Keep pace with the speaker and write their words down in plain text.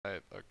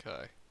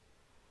Okay.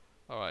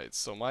 Alright,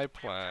 so my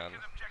plan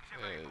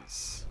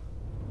is...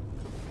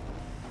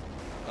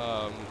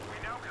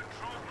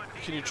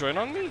 Can you join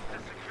on me?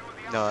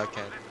 No, I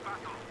can't.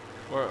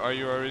 Or are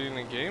you already in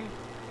the game?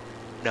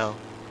 No.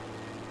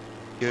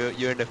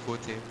 You're in the full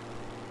team.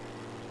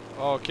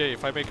 Oh, okay,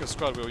 if I make a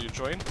squad, will you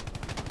join?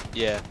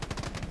 Yeah.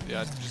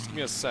 Yeah, just give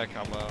me a sec,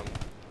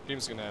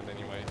 game's gonna end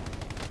anyway.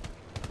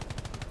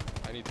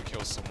 I need to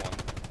kill someone,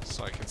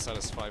 so I can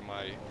satisfy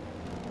my...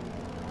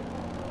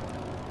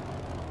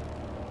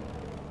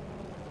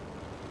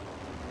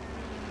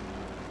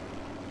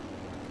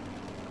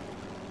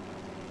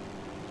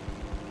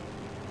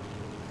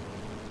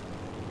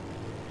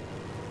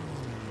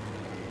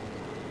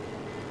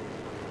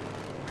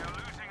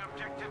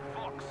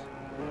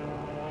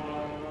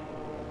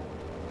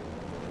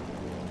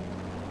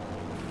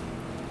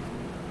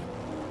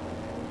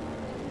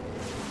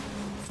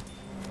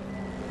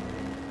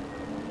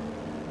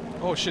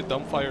 Oh shit,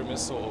 dumbfire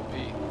missile OP.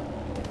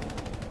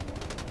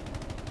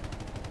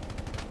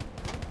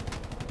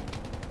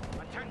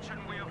 Attention,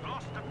 we have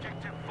lost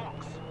objective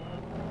Fox.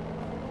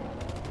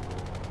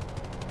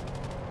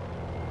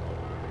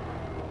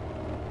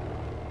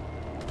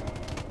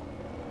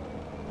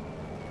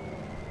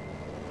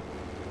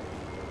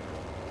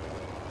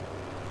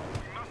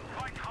 We must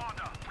fight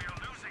harder. We are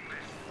losing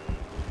this.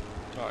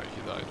 Alright,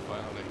 he died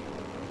finally.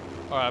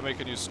 Alright, I make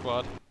a new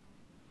squad.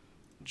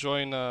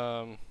 Join,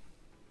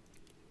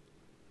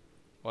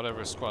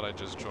 whatever squad I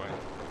just joined.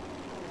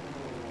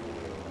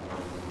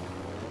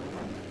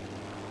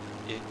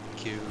 In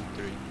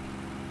Q3.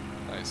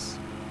 Nice.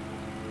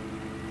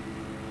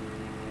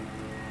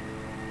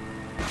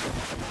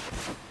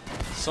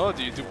 So,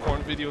 do you do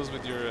porn videos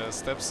with your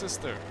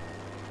stepsister?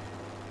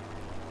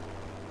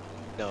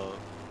 No.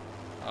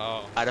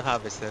 Oh. I don't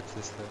have a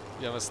stepsister.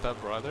 You have a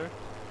stepbrother?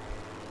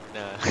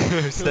 Nah.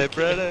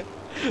 Stepbrother?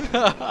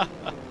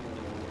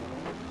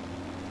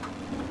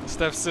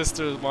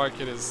 Stepsister's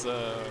market is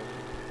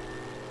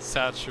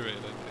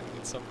saturated. I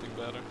need something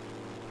better.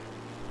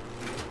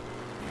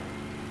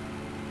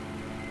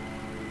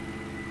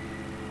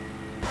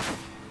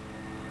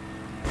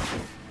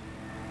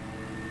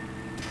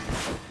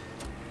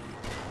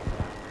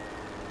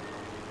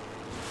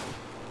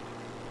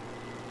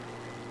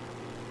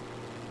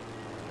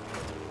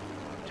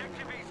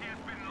 Objective easy has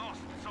been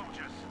lost,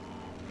 soldiers.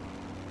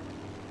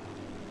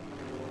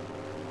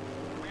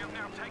 We have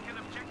now taken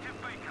objective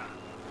Baker.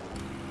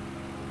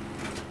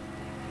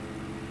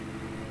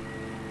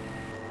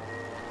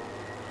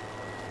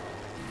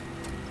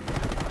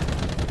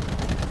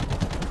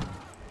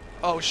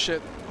 Oh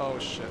shit. Oh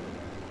shit.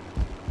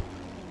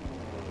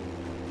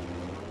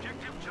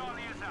 Objective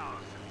Charlie is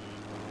ours.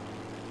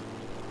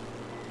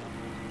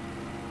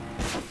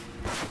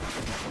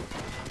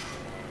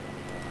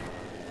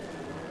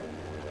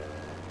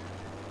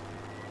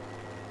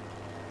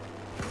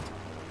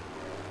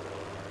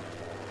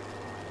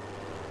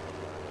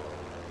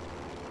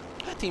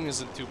 That team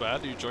isn't too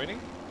bad. Are you joining?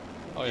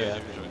 Oh yeah, Yeah.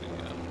 you're joining,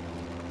 yeah.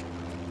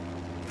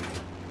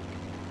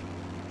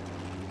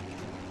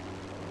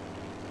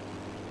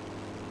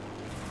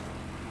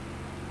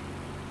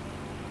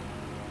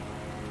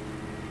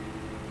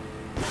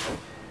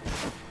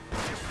 We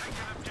have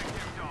taken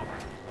objective Dog.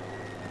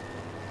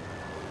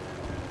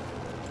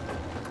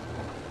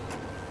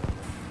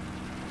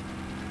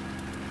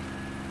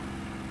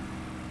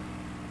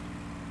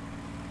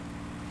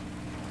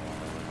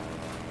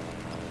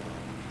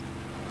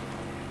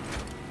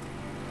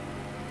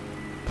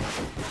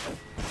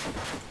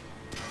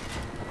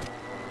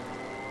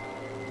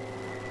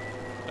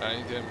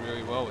 I did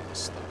really well with this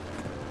stuff.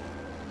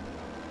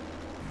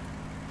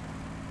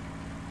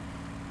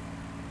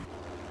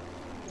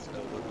 So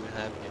what do we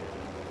have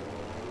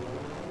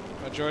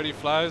here? Majority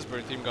flies,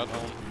 but team got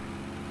home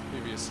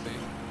previously.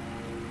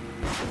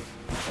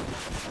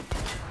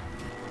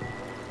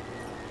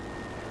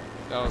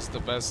 That was the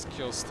best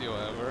kill steal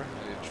ever.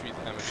 I did 3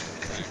 damage to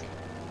the tank.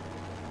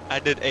 I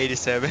did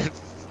 87.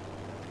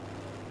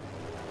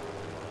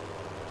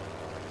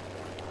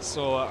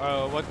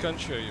 So, what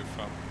country are you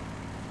from?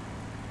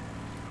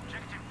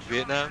 Objective Charlie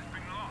Vietnam? has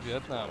been lost.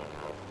 Vietnam.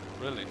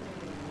 Really?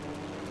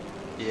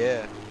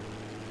 Yeah.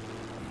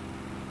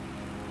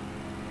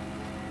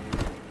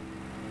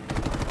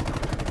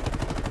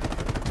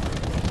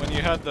 When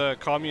you had the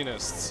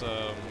communists,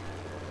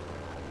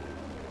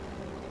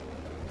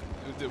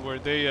 were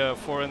they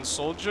foreign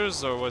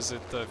soldiers, or was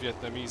it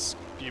Vietnamese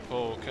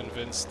people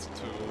convinced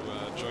to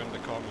join the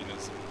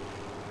communism?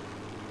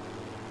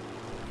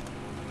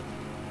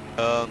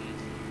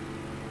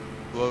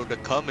 Well, the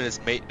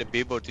communists made the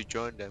people to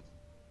join them.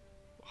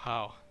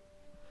 How?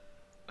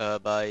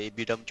 By if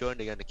you don't join,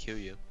 they're gonna kill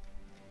you.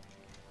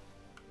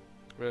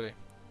 Really?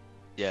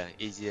 Yeah,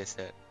 easy as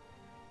that.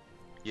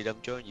 You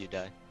don't join, you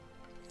die.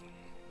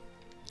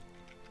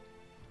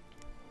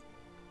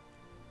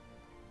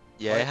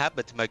 Yeah, Why- it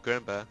happened to my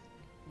grandpa.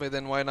 But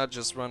then why not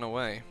just run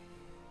away?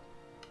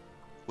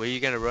 Where you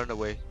gonna run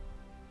away?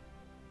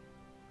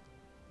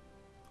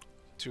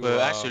 To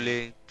Well,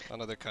 actually,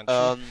 another country?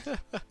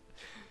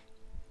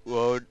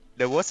 well,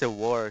 there was a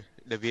war,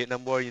 the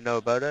Vietnam War. You know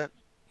about it?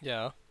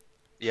 Yeah.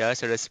 Yeah,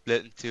 so they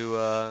split into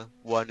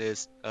one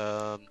is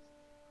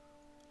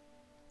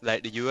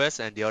like the US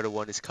and the other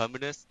one is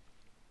communist.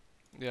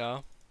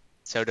 Yeah.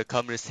 So the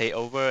communists take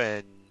over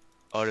and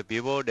all the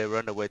people they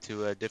run away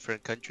to a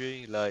different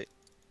country like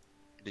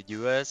the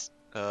US,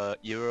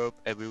 Europe,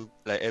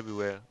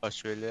 everywhere,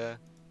 Australia.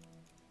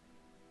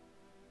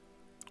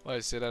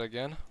 Wait, say that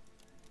again.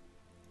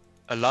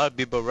 A lot of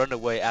people run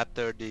away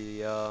after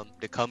the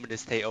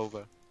communists take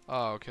over.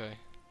 Oh, okay.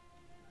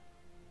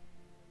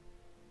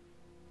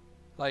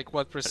 Like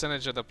what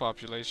percentage of the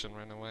population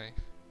ran away?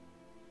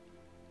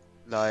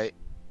 Like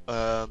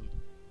um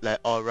like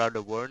all around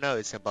the world now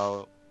it's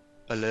about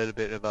a little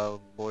bit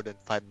about more than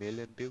 5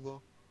 million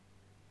people.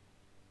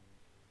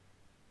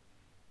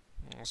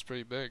 That's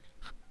pretty big.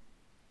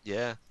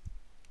 Yeah.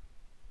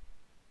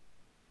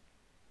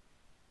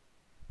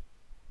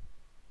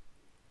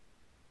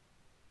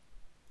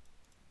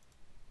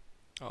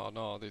 Oh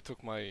no, they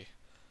took my...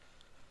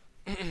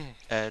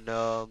 And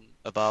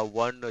about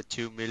 1 or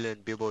 2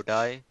 million people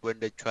die when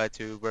they try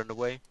to run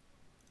away.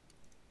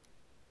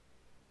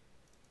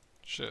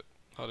 Shit.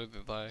 How did they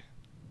die?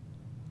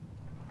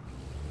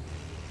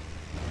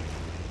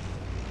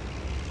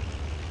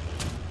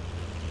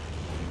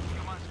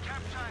 You must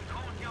capture and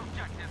hold the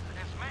objectives,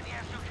 as many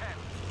as you can.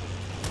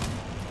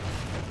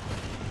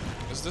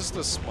 Is this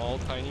the small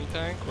tiny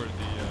tank or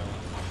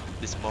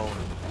The small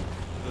one.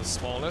 the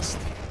smallest?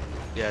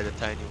 Yeah, the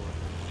tiny one.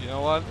 You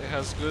know what? It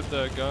has good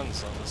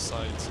guns on the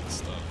sides and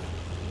stuff.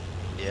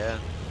 Yeah.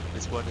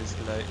 This one is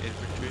like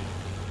infantry.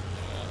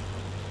 Yeah.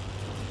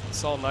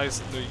 It's all nice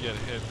until you get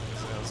hit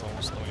because it has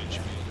almost no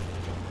HP.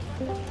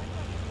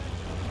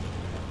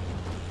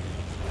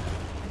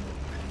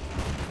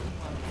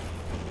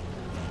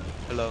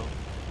 Hello.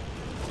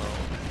 So,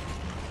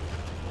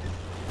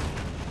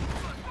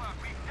 Good work.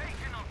 We've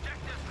taken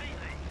objectives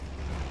lately.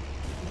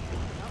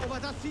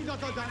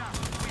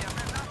 We have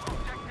enough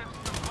objectives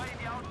to sway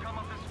the outcome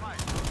of this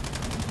fight.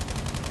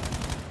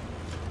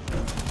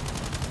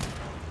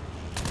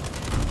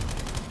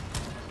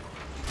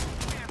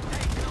 We have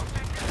taken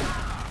objective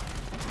Nora.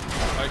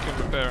 I can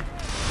repair.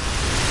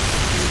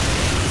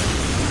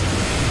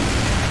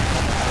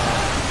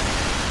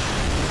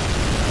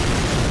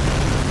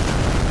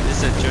 This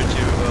is a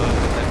Churchill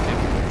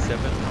F-7.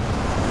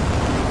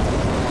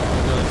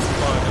 No, it's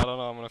fine. I don't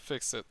know. I'm gonna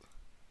fix it.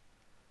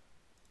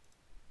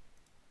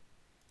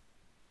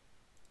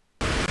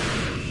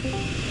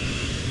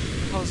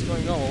 What's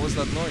going on? What was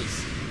that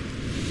noise?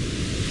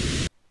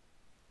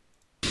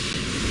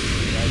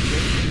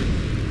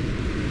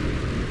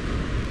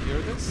 You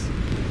hear this?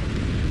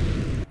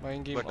 My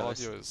in-game What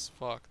noise? audio is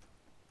fucked.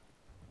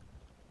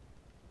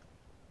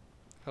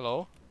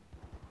 Hello?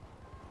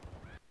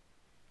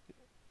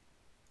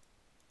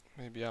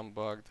 Maybe I'm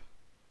bugged.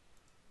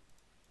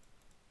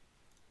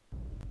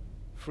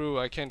 Fru,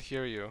 I can't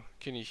hear you.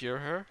 Can you hear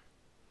her?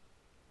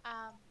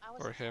 I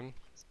was Or him?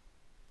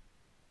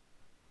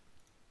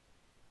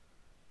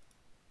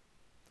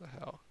 The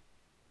hell?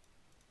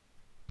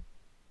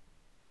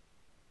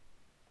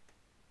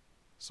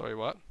 Sorry,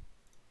 what?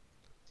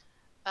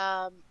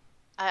 I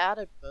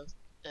added both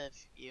of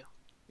you.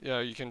 Yeah,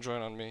 you can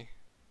join on me.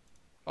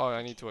 Oh,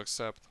 I need to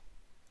accept.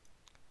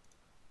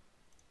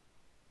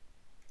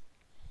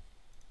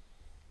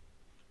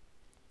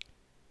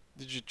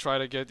 Did you try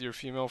to get your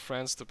female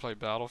friends to play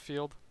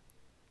Battlefield?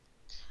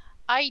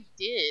 I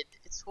did.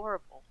 It's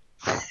horrible.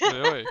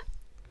 Really?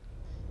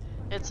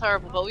 It's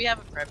horrible, but we have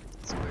a private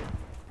Discord.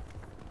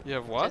 You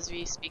have what?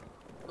 Because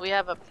we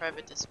have a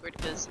private Discord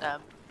because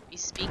we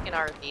speak in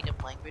our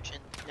native language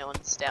and no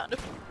one's down to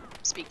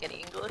speak any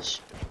English.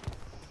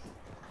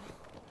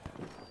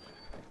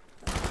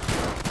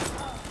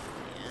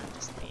 Yeah,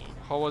 just me.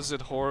 How was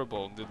it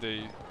horrible? Did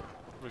they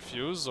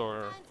refuse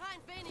or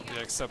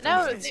they accept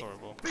No, that it's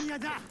horrible?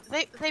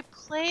 They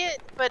play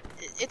it, but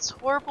it's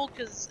horrible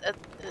because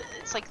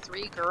it's like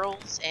 3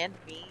 girls and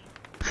me.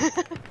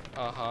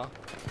 Uh-huh.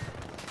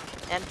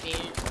 And me.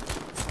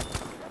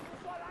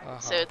 Uh-huh.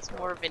 So it's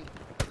more of an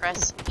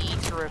press E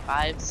to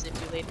revive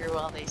simulator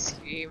while they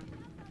scream.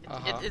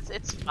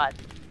 It's fun.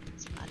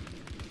 It's fun.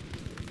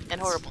 And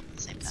horrible at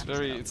the same time.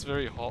 It's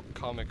very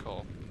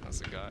comical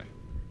as a guy.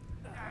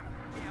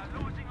 We are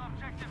losing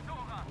objective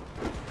Nora.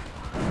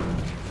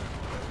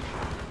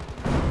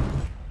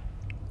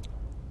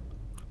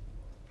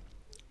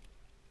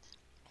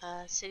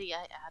 City,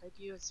 I added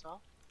you as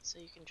well, so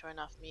you can join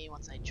off me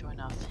once I join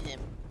off him.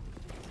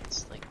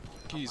 It's like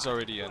He's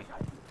already in.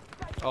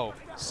 Oh,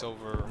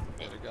 silver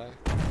made a guy.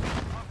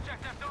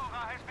 Objective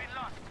Nora has been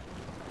lost.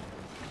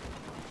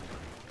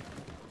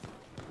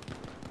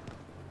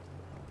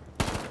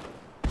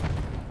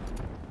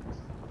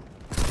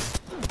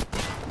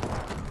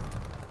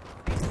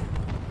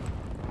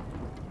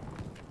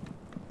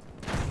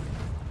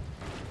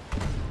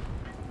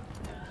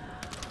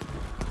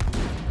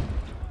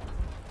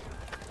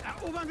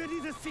 Erobern wir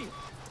dieses Ziel!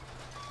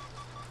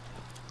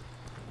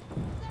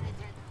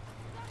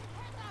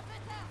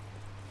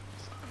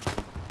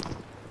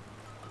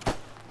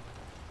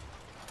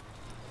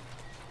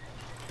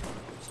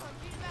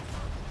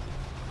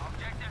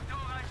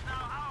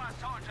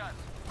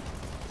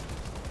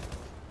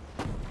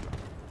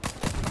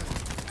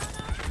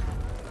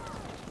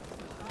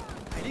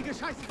 Einige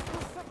Scheiße.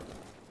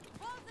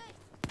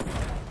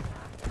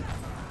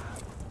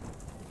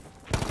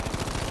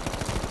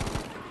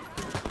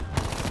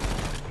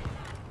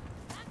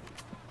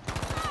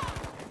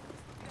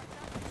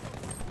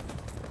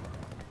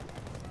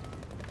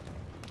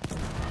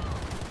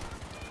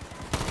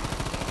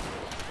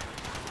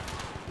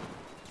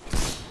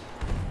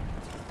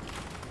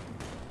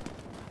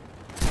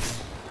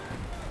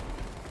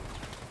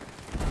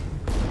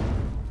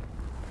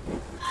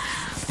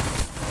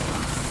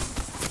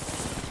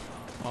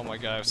 Oh my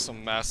god, I have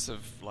some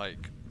massive,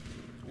 like,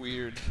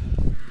 weird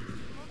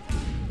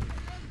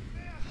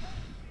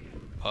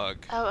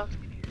bug, Oh, okay.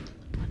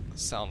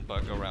 sound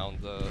bug around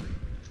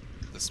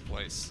this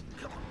place.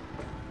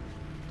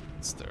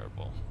 It's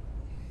terrible.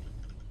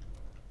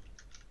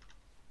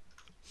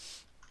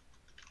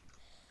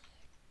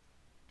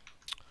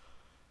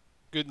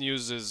 Good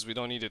news is we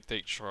don't need to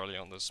take Charlie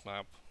on this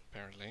map,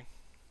 apparently.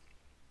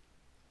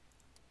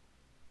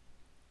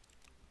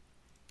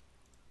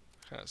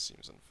 Kinda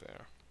seems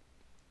unfair.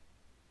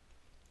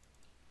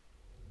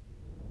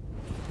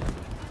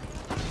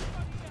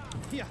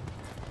 Hier,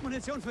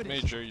 Munition für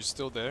dich. Major, you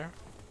still there?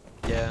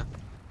 Yeah.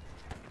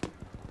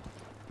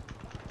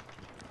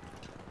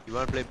 You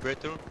wanna play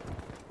breakthrough?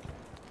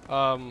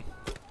 No.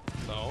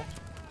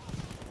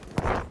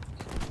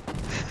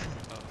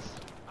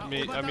 I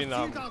mean,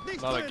 I'm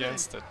not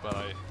against it, but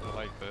I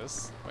like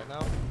this right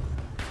now.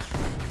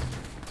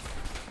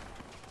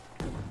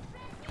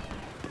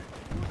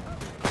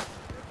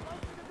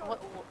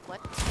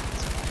 What?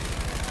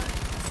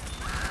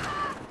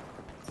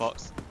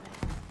 Box.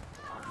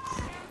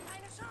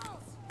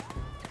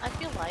 I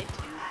feel lied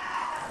to.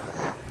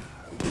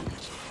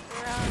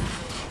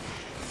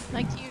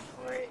 I queued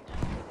for it.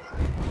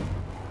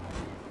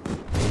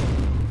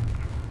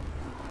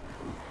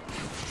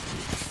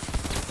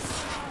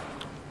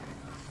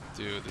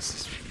 Dude, this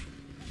is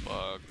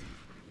bugged.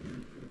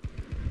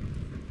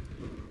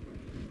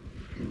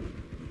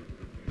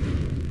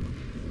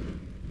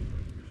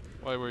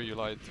 Why were you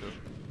lied to?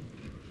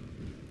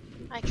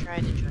 I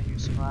tried to join your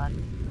squad.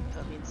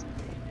 That means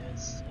nobody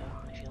knows, so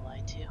I feel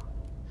lied to.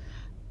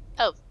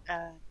 Oh,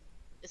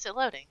 is it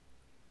loading?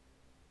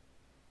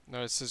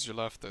 No, it says you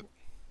left it.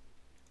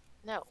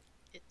 No,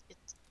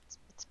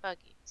 it's buggy.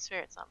 I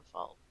swear it's not my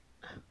fault.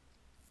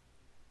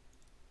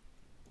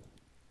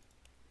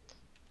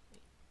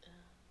 Wait,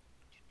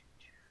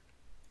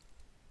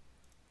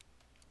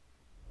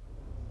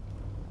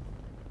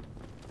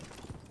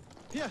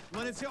 Hier,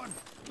 Munition.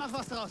 Mach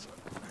was draus.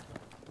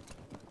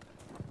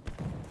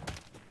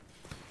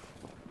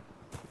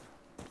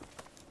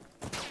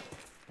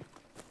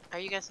 Are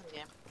you guys in the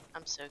game?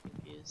 I'm so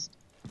confused.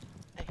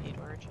 I hate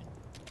Origin.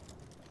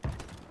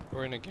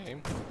 We're in a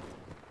game.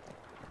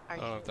 Are I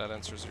don't know you? if that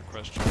answers your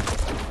question.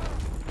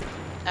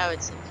 Oh,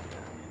 it's in. Okay,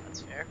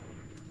 that's fair.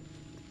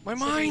 My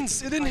So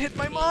mines! you It can didn't hit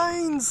my find me.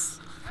 mines!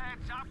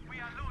 Heads up, we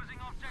are losing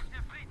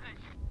objective Friedrich.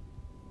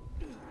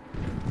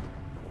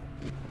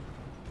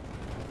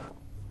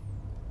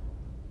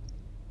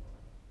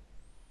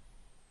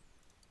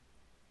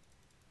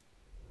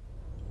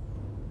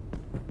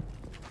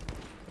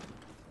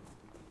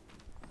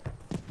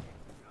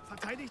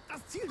 Verteidigt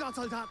das Ziel dort,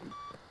 Soldaten.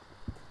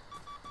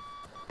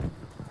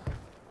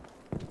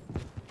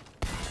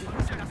 Wir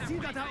müssen das Ziel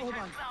dort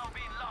erobern. Now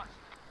being lost.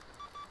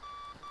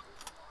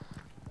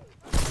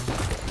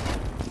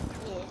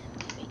 Yeah.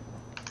 Wait.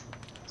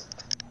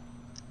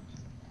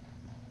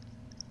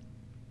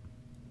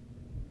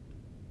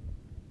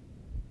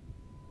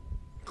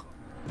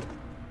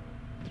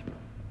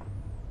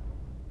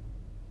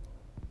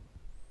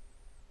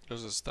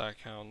 There's a stack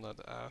hound at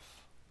F.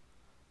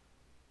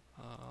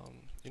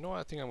 You know what?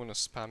 I think I'm gonna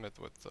spam it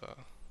with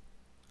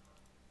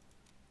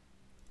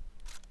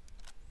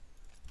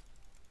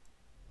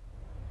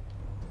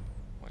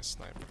my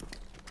sniper.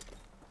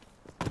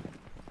 Good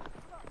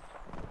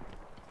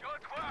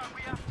work,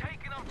 we have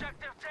taken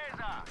objective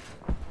Caesar.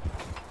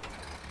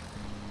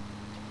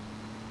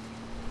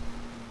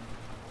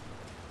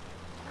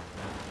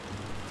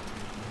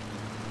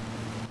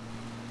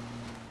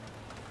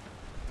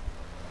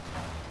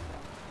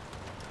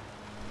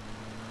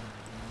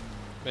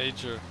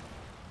 Major,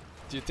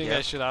 do you think Yeah.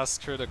 I should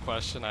ask her the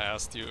question I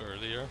asked you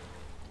earlier?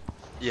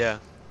 Yeah.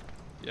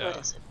 Yeah. What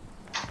is it?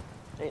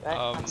 Wait,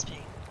 Um, I'm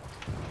speaking.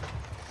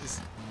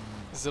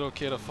 Is it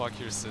okay to fuck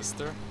your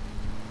sister?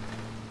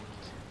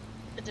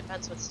 It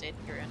depends what state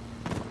you're in.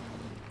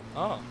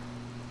 Oh.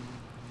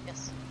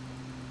 Yes.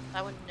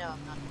 I wouldn't know.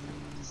 I'm not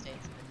in the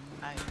states.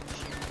 But I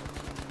share.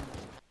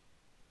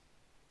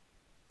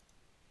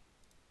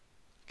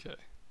 Okay.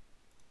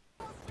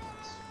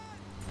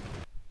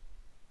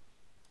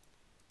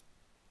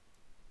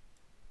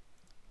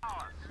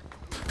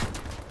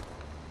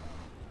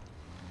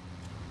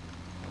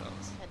 What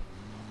else?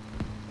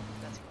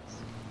 That's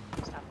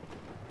close. Stop.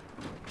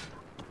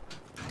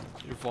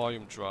 Your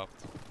volume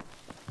dropped.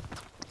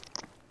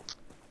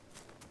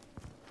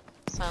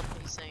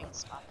 Somebody saying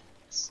stop it.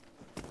 Yes.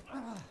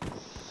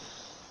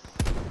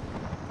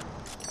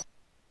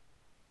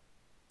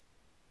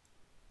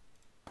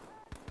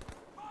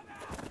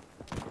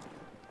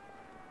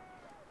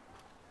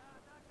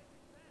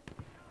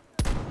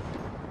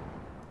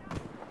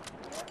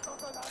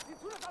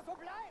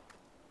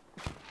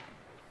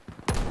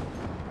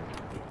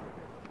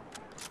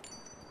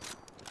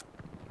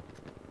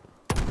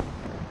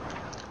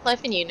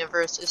 Life in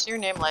Universe. Is your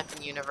name Life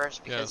in Universe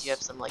because you have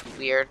Yes. some like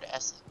weird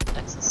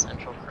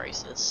existential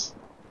crisis?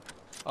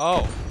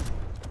 Oh.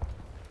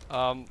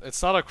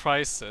 It's not a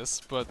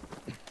crisis, but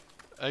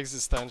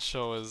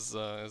existential is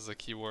a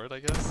key word, I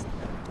guess.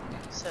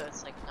 So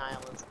it's like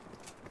nihilism.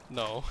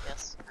 No.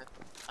 Yes.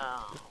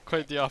 Oh.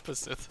 Quite the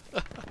opposite.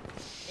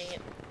 Dang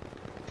it.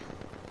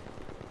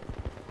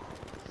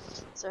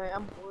 Sorry,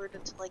 I'm bored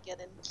until I get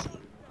in queue.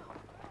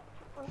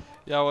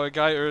 Yeah, well, a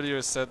guy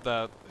earlier said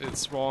that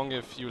it's wrong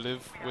if you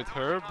live with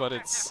her, but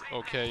it's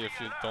okay if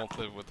you don't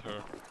live with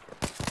her.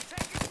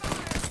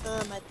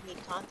 I need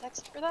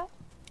context for that?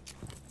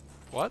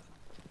 What?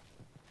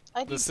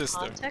 I The need sister.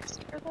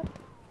 context for that?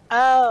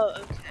 Oh,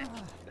 okay.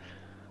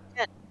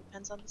 Yeah,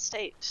 depends on the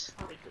state.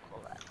 Let me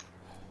Google that.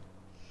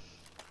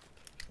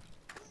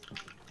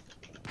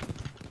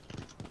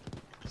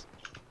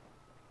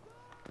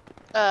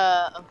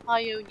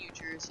 Ohio, New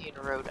Jersey,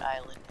 and Rhode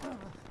Island.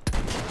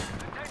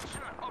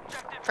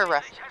 For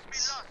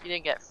reference. You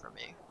didn't get it from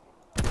me.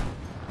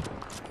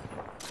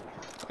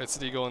 It's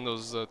legal in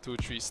those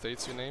 2-3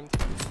 states you named?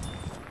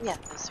 Yeah,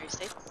 those 3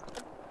 states.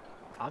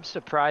 I'm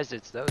surprised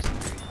it's those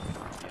three,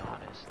 to be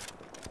honest.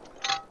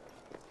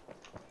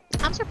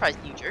 I'm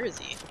surprised New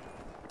Jersey.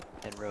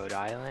 And Rhode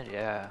Island,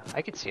 yeah.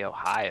 I could see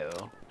Ohio.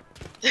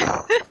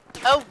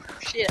 Oh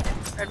shit, I'm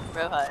a friend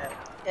from Ohio.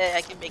 Yeah,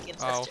 I can make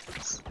incest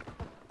jokes.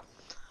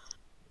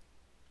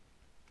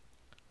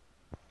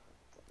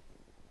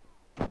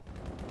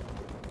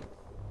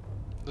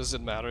 Does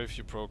it matter if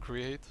you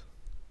procreate?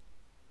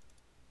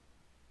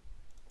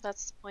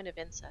 That's the point of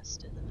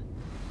incest, isn't it?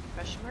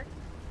 Question mark?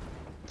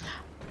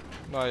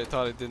 No, I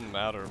thought it didn't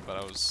matter, but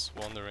I was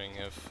wondering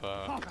if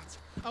Vorwärts!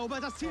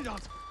 Erobert das Ziel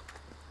dort!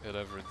 it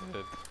ever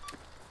did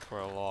for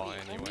a law Wait,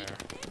 anywhere.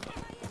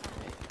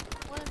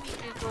 Let me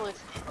Google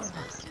if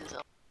incest is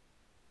a...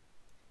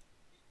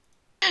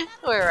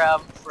 Where I'm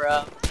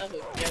from. Oh,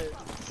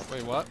 no.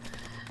 Wait, what?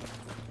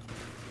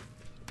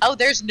 Oh,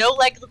 there's no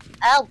like.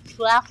 Oh,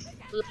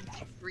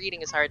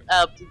 reading is hard.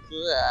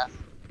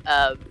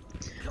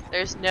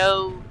 There's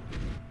no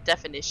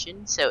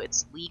definition, so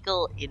it's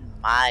legal in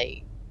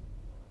my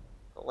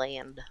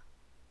land.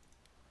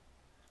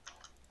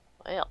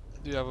 Well,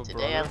 Do you have a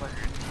today I brother?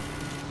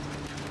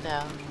 learned.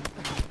 No.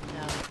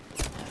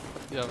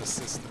 Do you have a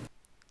sister?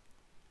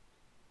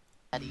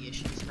 Daddy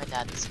issues. My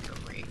dad is still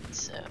raped,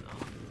 so.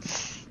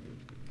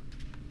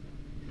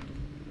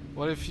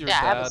 What if your Yeah,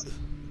 I have a dad...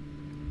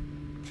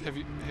 Have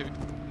you...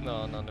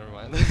 No, never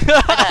mind. My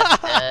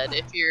dad's dead.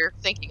 If you're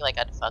thinking like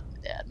I'd fuck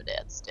my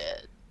dad's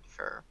dead.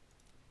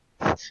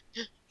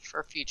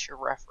 For future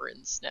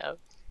reference, no.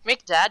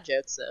 Make dad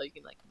jokes though. You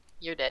can like,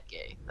 you're dead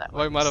gay. That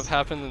What might have works.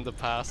 happened in the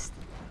past?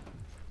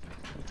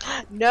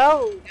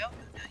 No.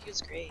 He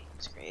was great.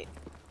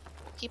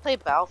 He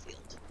played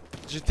Battlefield.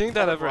 Do you think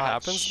that ever Overwatch.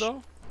 happens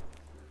though?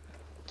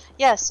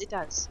 Yes, it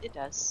does.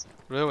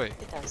 Really?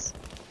 It does.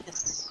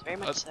 Yes, very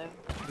much so.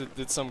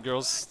 Did some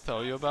girls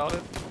tell you about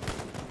it?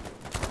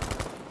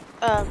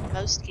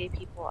 Most gay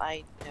people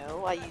I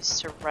know. I used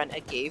to run a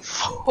gay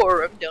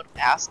forum. Don't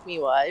ask me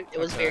why. It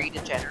was Okay. very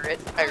degenerate.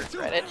 I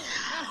regret it.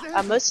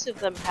 Most of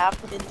them have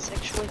been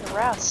sexually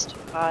harassed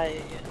by...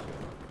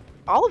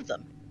 All of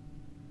them.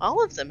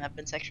 All of them have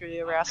been sexually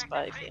harassed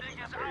by family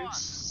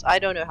members. I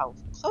don't know how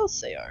close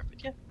they are,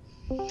 but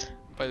yeah.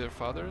 By their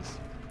fathers?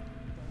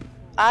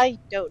 I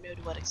don't know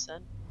to what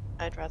extent.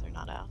 I'd rather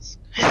not ask.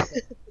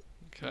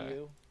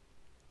 Okay.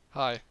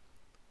 Hi.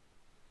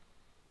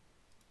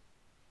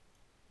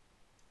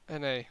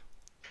 NA.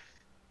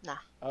 Nah.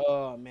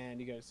 Oh man,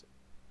 you guys.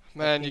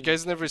 Man, you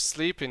guys never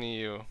sleep in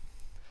EU.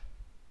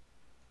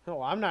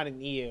 No, I'm not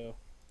in EU.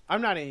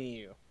 I'm not in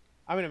EU.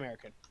 I'm an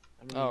American.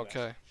 I'm in the Oh, US.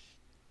 okay.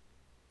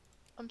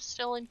 I'm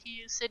still in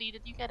PU City.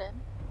 Did you get in?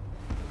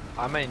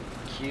 I'm in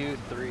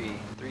Q3,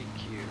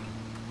 3Q.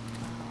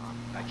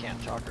 I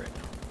can't talk right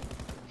now.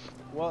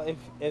 Well,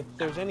 if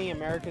there's any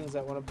Americans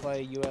that want to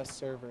play US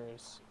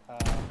servers,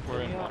 We're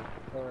hit in me up,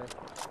 one. or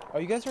oh,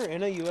 you guys are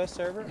in a US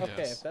server? Okay,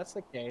 Yes. if that's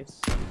the case,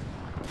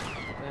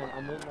 then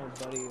I'll move my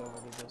buddy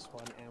over to this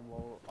one, and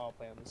we'll all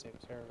play on the same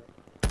server.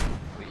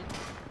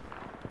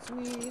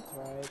 Sweet,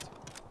 right?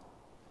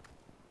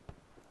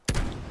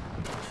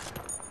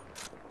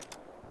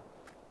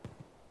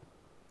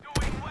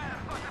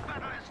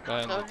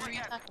 Man, What were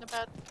you talking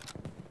about?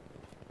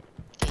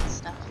 Gay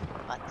stuff,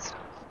 butt stuff.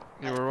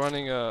 you were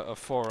running a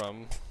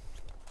forum,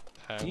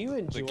 and Do you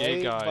enjoy the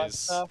gay butt guys,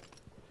 stuff?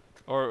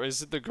 or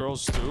is it the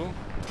girls too,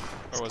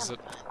 It's or was it?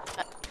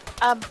 kinda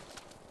fun.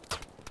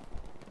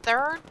 There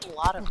aren't a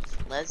lot of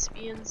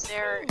lesbians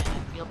there, and I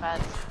feel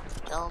bad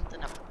for telling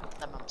them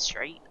I'm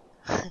straight.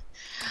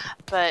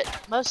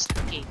 But most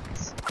gays,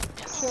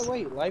 yes. Shit,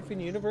 wait, Life in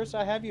Universe?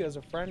 I have you as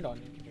a friend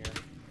on here.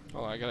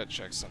 Oh, I gotta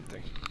check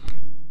something.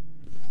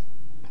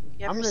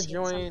 You I'm ever gonna seen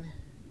join.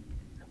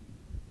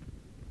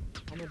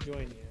 I'm gonna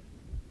join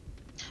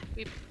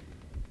you.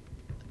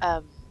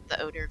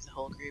 The owner of the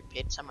whole group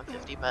paid someone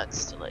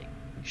 $50 to like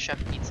shove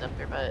pizza up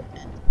their butt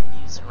and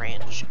use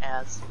ranch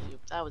as lube.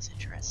 That was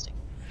interesting.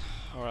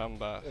 Alright, I'm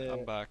back. Yeah.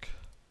 I'm back.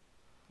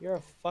 You're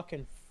a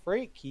fucking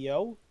freak,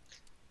 yo.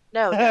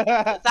 No,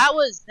 that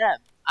was them.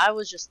 I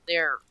was just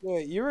there.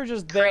 Wait, you were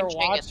just there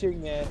Cringing and-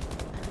 watching it.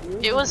 You were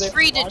It just was there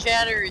free watching-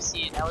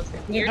 degeneracy. That was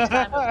a weird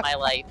time of my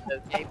life.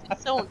 Okay,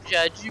 please don't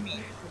judge me.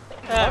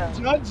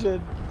 I'm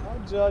judging.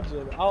 I'm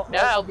judging.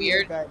 I'll be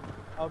weird. right back.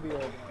 I'll be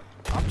right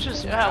back. I'm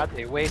just mad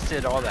they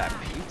wasted all that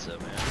pizza,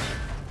 man.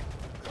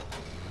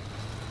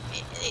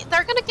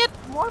 They're gonna get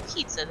more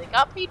pizza. They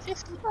got paid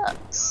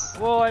 $50.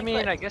 Well, I mean,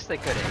 But- I guess they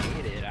could have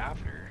ate it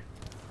after.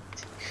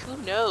 Who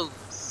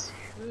knows?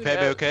 Who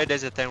Baby, knows? okay?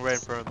 There's a thing right in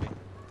front of me.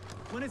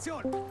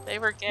 Munition. They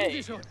were gay.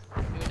 Munition.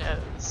 Who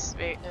knows?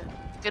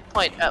 Good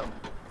point. Oh.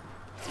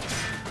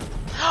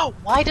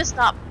 Why is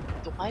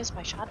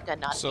my shotgun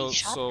not a shotgun?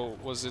 So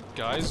was it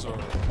guys or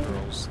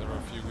girls? There were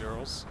a few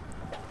girls.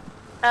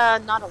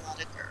 Not a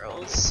lot of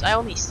girls. I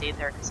only stayed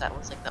there because that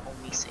was like the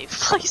only safe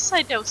place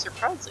I know,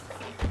 surprisingly.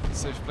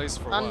 Safe place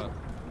for what?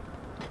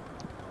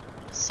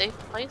 Safe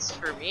place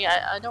for me.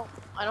 I don't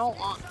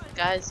want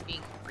guys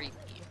being creepy,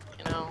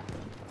 you know?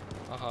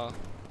 Uh-huh.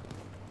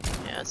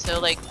 Yeah, so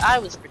like I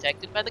was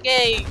protected by the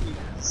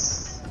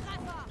gays.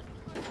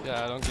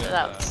 Yeah, I don't So get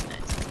that was nice.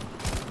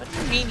 What do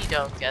you mean you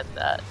don't get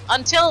that?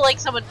 Until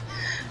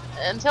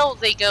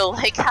they go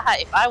like,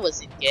 if I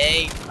wasn't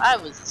gay, if I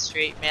was a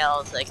straight male,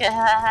 it's like, this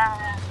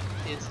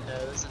is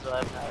what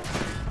I'm not.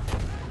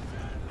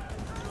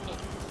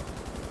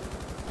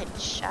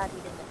 And shot it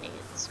in the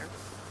head, sir.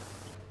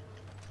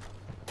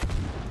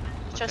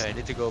 Just, Okay, I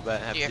need to go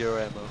back. I have Here. 0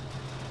 ammo.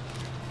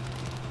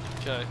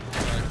 Okay,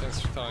 alright, thanks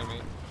for telling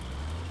me.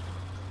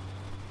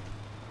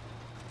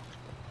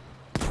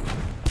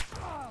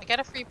 I got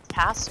a free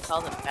pass to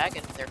call them faggot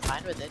if they're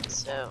fine with it,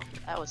 so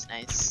that was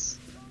nice.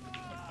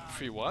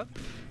 Free what?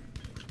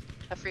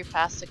 A free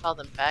pass to call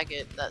them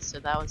faggot, so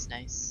that was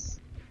nice.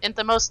 In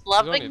the most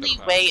don't need a lovingly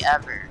pass. way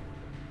ever.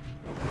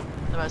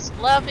 The most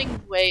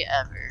loving way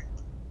ever.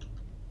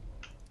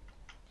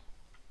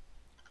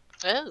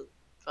 Oh,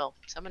 well,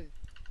 someone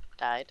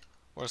died.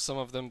 Were some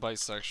of them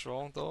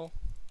bisexual though?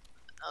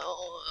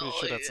 Oh, Pretty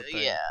sure that's a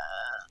thing. yeah.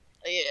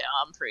 Yeah,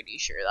 I'm pretty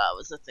sure that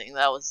was a thing.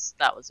 That was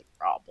a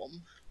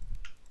problem.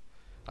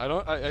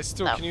 I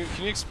still No. can you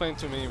explain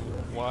to me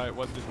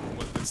what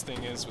this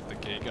thing is with the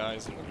gay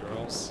guys and the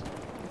girls?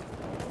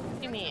 What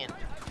do you mean?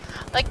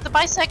 Like, the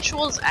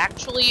bisexuals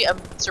actually,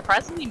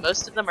 surprisingly,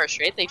 most of them are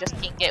straight. They just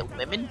can't get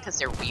women because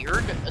they're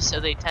weird, so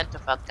they tend to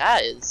fuck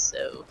guys.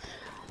 So,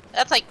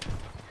 that's like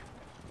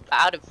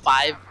out of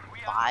 5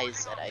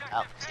 bis that I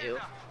talk to.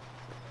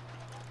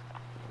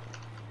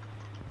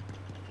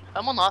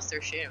 Someone lost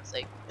their shit and was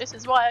like, this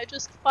is why I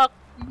just fuck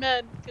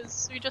men,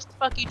 because we just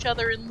fuck each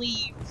other and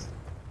leave.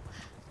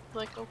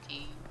 Like,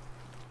 okay.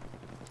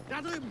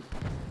 Da drüben.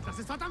 Das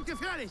ist verdammt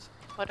gefährlich.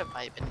 What have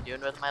I been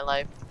doing with my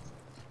life?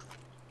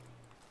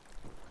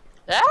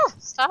 Ah!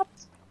 Stop!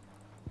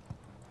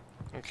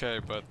 Okay,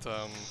 but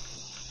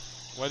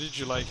why did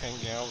you like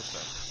hanging out with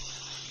them?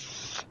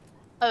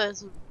 Oh,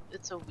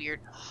 it's a weird...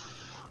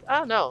 I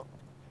don't know.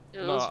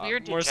 It was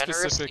weird more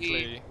degeneracy.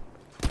 specifically,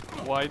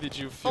 why did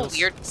you feel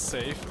weird.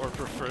 safe or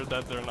prefer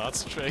that they're not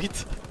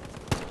straight?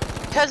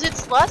 Because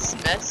it's less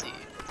messy.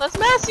 It's less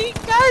messy!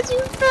 Guys,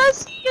 you're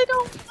messy! I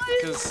don't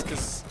like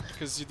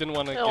Because you didn't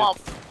want to I get don't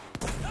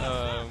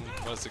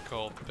what's it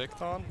called?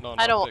 Picked on? No, I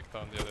not don't- picked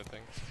on. The other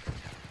thing.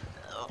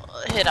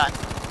 hit on.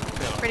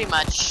 Yeah. Pretty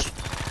much.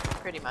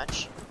 Pretty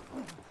much.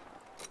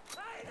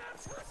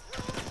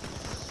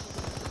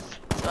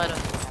 So I don't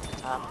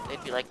think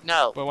they'd be like,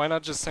 no. But why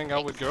not just hang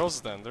out with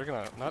girls then? They're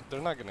not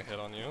gonna hit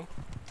on you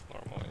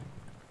normally.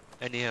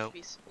 Anyhow,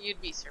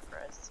 You'd be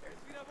surprised, sir.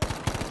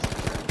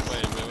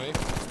 Wait.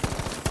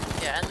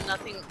 Yeah,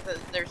 and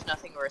there's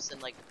nothing worse than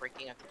like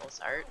breaking a girl's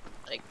heart.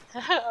 Like,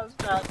 I'm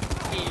not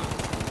gay.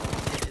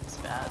 It's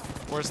bad.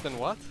 Worse than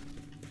what?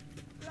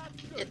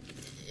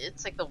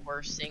 It's like the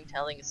worst thing,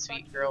 telling a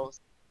sweet girl.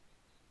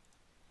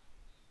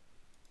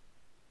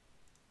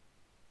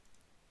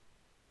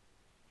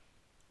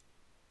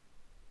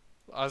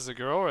 As a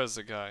girl or as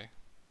a guy?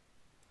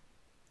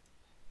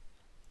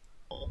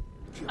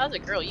 As a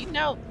girl, you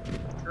know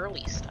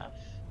girly stuff.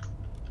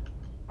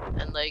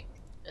 And like,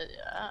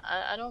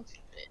 I don't,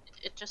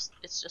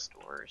 it's just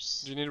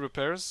worse. Do you need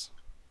repairs?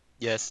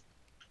 yes.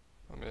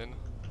 I'm in.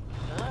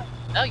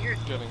 Oh, you're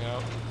Getting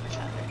out.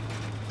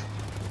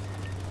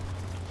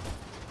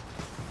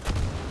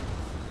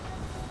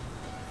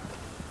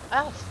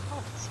 Oh,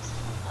 fuck, this is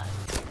fun.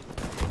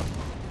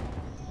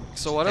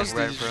 So what else Thing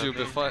right did in you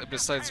do front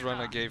besides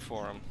run a gay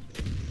forum?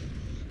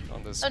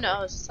 On this. Oh no,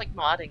 I was just like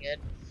modding it.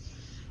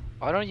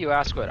 Why don't you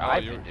ask what Oh,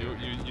 I've you been doing?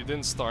 you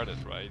didn't start it,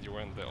 right? You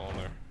weren't the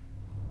owner.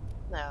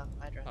 No,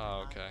 I'd rather Oh,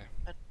 not. okay.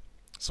 But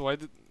So why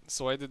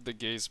did the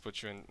gays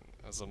put you in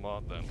as a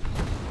mod then?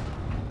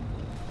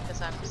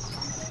 because I'm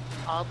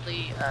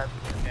oddly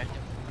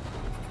objective.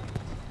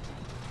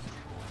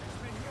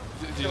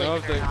 Do you know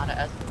if Believe it or they? not,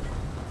 as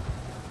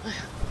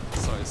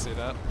Sorry, say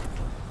that.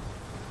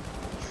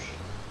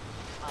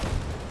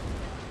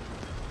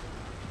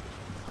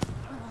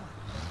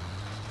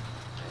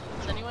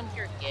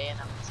 gay and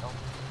I'm insulted.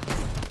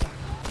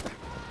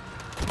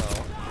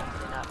 No.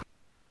 You're not.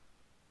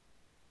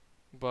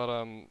 But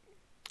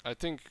I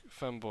think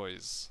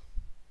femboys.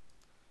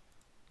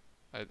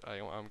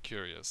 I'm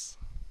curious.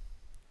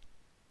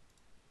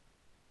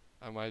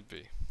 I might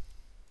be.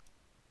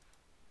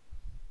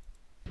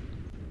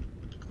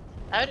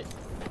 I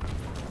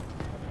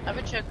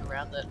would joke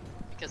around that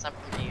because I'm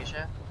from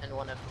Asia and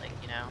one of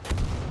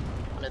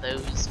one of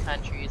those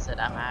countries that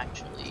I'm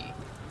actually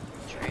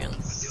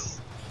trans.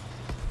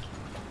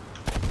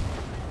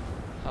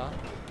 Huh?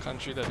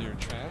 Country that you're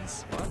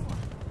trans? What?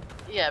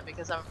 Yeah,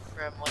 because I'm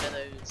from one of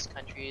those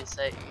countries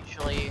that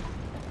usually.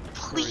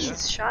 Korea?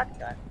 Please,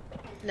 shotgun.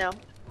 No.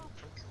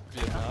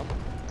 Vietnam?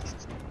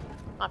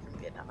 Not from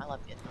Vietnam. I love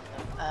Vietnam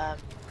though.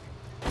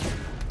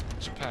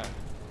 Japan?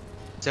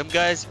 Some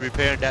guys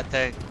repairing that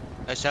tank.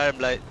 I shot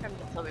him like From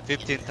the Philippines.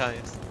 15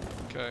 times.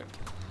 Okay.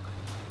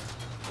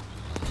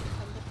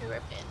 From the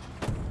Philippines.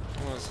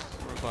 Who was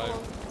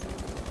revived?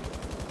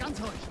 Ganz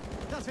ruhig.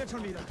 Das wird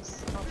schon wieder.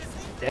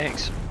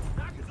 Thanks.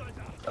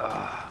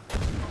 Are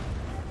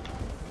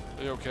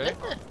you okay?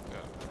 Yeah.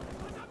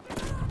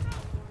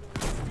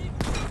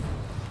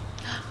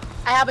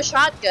 I have a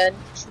shotgun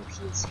to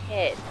his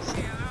head.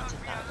 Did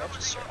not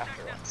register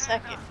after 1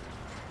 second.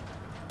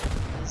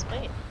 Please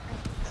wait.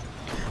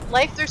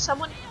 Life, there's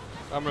someone.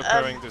 I'm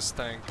repairing this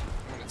tank.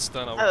 When it's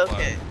done, I'll Oh, reply.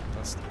 okay.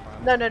 That's the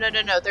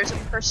plan. No. There's a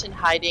person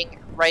hiding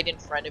right in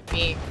front of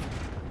me.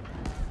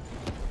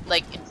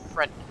 Like in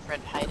front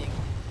hiding.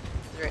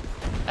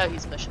 Oh,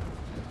 he's pushing.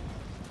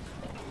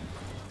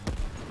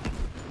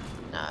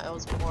 Nah, it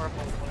was more of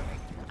a warning.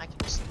 I can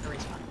just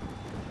respond.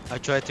 I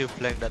tried to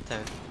flank that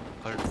tank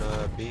on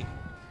B.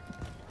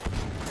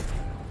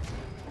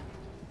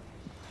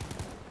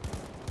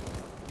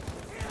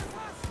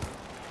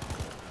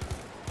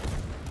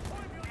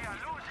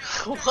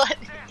 What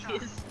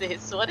is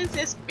this? What is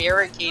this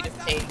barricade of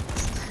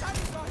tanks?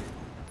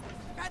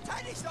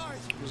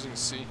 Losing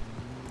C.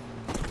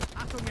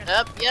 Achtung jetzt.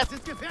 Yep. Das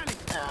ist gefährlich.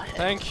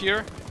 Tank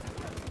here.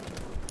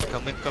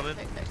 Coming.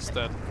 It's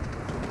dead.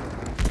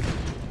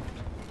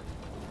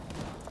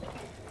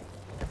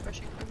 They're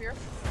pushing from here.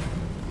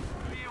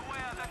 Be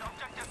aware that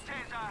objective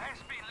Caesar has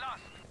been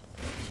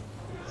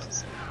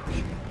lost.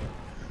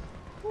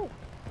 Ooh.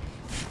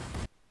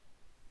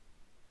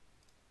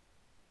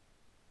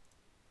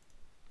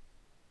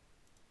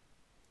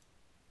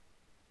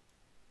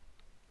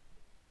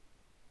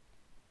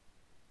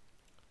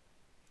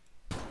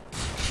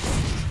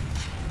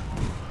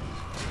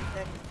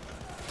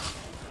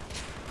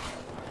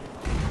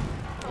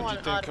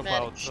 What do you think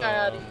about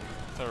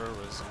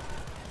terrorism?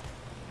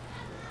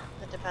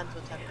 It depends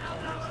what type of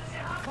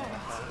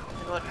terrorism.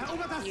 And what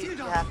Erobert das you Ziel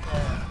doch. have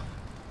to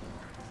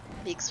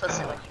be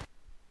explicit when you.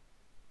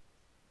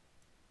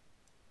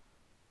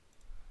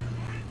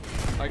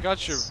 I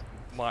got your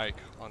mic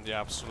on the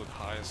absolute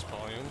highest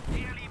volume.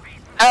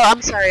 Oh,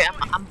 I'm sorry.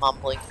 I'm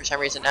mumbling for some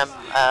reason.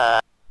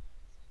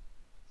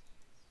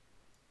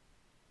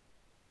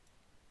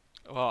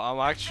 Well, I'm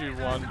actually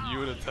want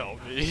you to tell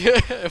me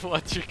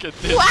what you can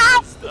do Wow!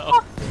 and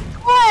stuff.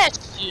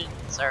 Question,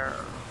 sir.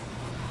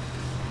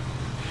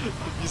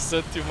 You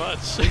said too much.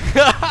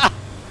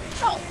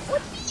 Oh,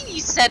 what do you mean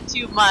you said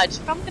too much?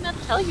 If I'm gonna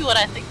tell you what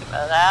I think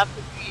about it, I have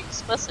to be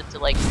explicit to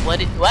like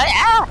what?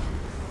 Ah!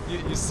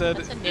 You said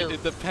That's a no.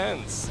 it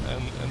depends,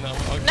 and I'm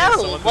okay. No,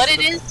 so what is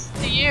it the- is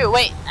to you.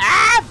 Wait,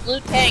 blue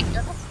tank.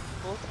 No, that's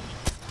blue tank.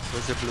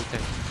 Where's the blue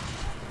tank?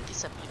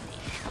 It's a blue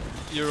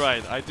tank. You're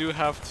right. I do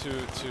have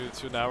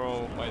to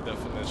narrow my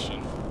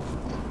definition.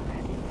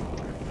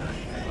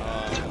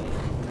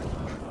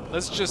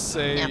 Let's just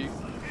say Yep.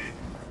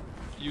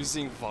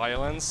 using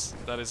violence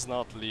that is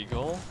not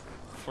legal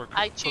for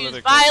I choose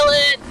political.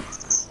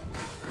 violence.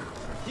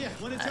 Hier,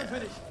 Munition für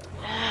dich.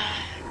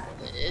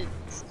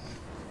 It's.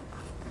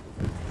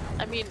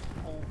 I mean,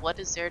 what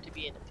is there to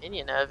be an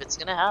opinion of? It's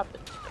gonna happen,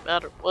 no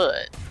matter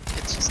what.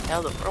 It's just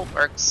how the world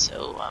works.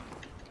 So,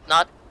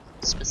 not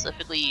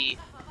specifically.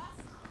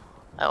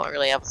 I don't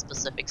really have a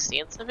specific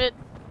stance of it,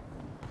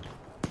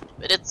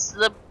 but it's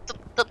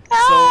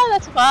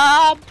that's a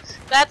bomb.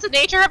 That's the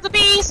nature of the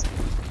beast.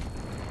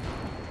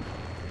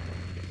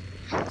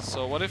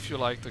 So what if you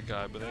like the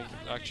guy, but then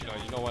actually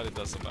no, you know what? It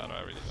doesn't matter.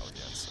 I already know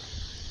the answer.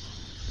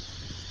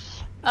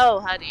 Oh,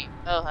 honey.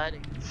 Oh,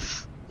 honey.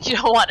 You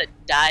don't want to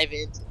dive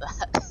into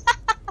that.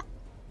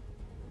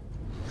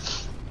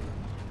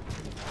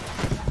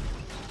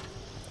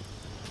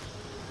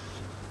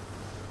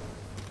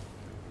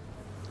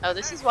 Oh,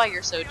 this is why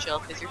you're so chill,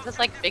 because you're just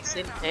like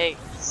fixing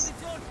things.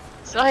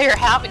 So you're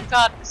having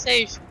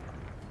conversation.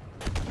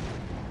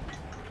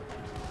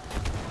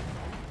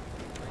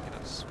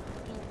 Yes.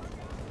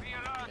 Be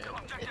alert,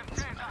 objective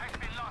Caesar has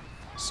been lost.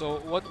 So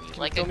what? Can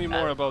Like you tell a me guy.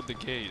 more about the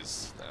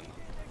gays then?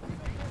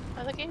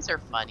 Oh, the gays are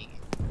funny.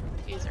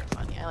 The gays are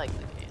funny. I like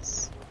the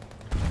gays.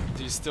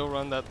 Do you still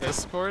run that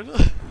Discord?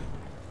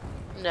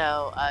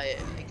 No,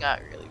 it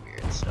got really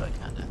weird, so I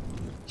kind of.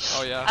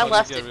 Oh yeah. I how did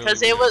left get it really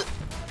because it weird? was.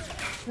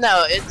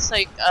 No, it's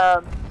like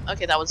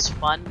okay, that was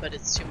fun, but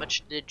it's too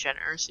much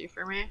degeneracy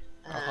for me.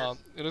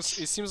 It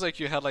seems like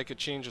you had like a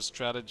change of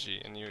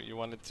strategy and you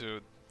wanted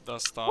to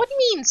dust off. What do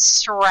you mean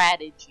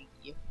strategy?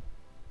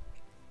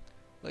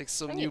 Like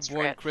some I mean newborn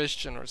strategy.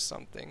 Christian or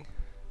something.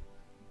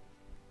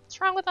 What's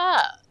wrong with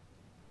that?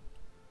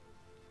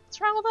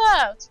 What's wrong with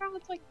that? What's wrong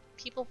with like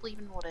people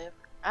believing whatever?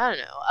 I don't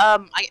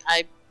know.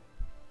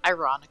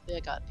 Ironically, I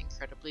got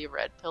incredibly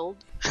red pilled.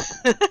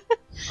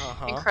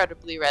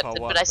 Incredibly red About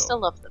pilled, what, but I though? still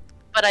love them.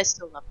 But I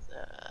still love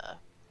the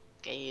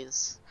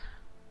gaze.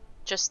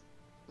 Just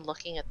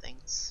looking at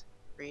things,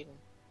 reading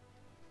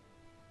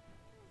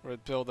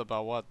Red pilled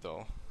about what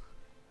though?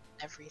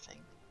 everything.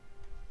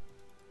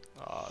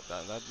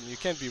 That you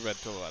can't be red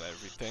pilled about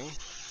everything.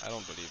 I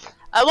don't believe it.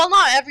 Well,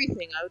 not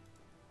everything.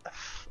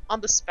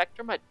 On the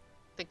spectrum, I'd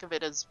think of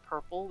it as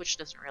purple, which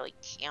doesn't really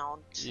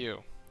count.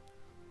 You.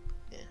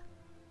 Yeah,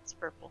 it's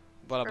purple.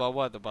 But about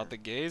what? About the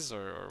gays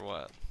or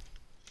what?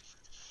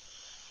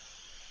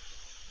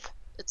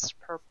 It's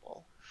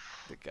purple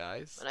The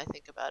guys? when I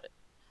think about it.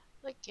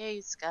 Like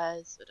gays,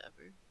 guys,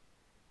 whatever.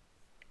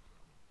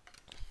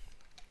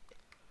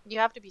 You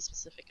have to be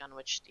specific on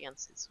which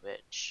stance is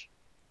which.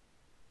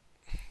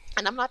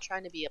 And I'm not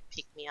trying to be a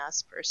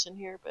pick-me-ass person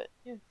here, but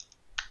yeah.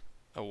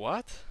 A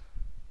what?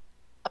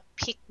 A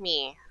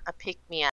pick-me